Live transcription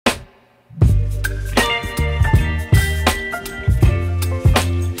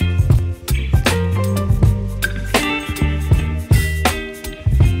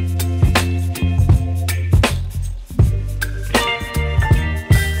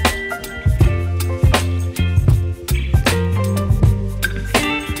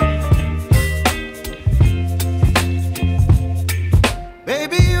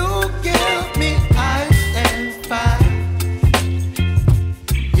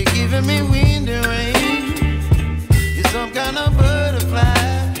giving me wind and rain. You're some kind of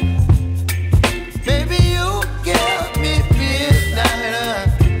butterfly. Baby, you give me midnight.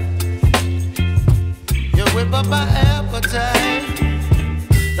 You whip up my appetite.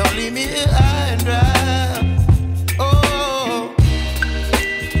 Don't leave me here high and dry. Oh,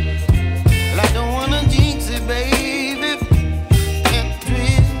 well, I don't wanna jinx it, baby. Can't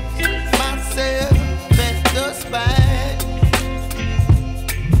twist myself at the spine.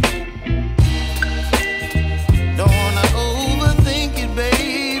 Don't wanna overthink it,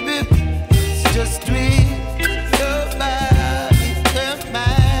 baby. It's just twist your body and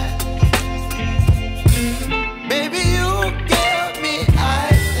mine. Baby, you give me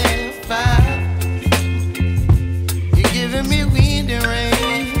ice and fire. You're giving me wind and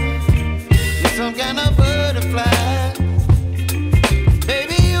rain. You're some kind of butterfly.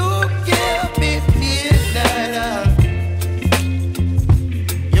 Baby, you give me midnight.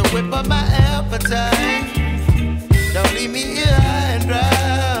 You whip up my appetite. Don't leave me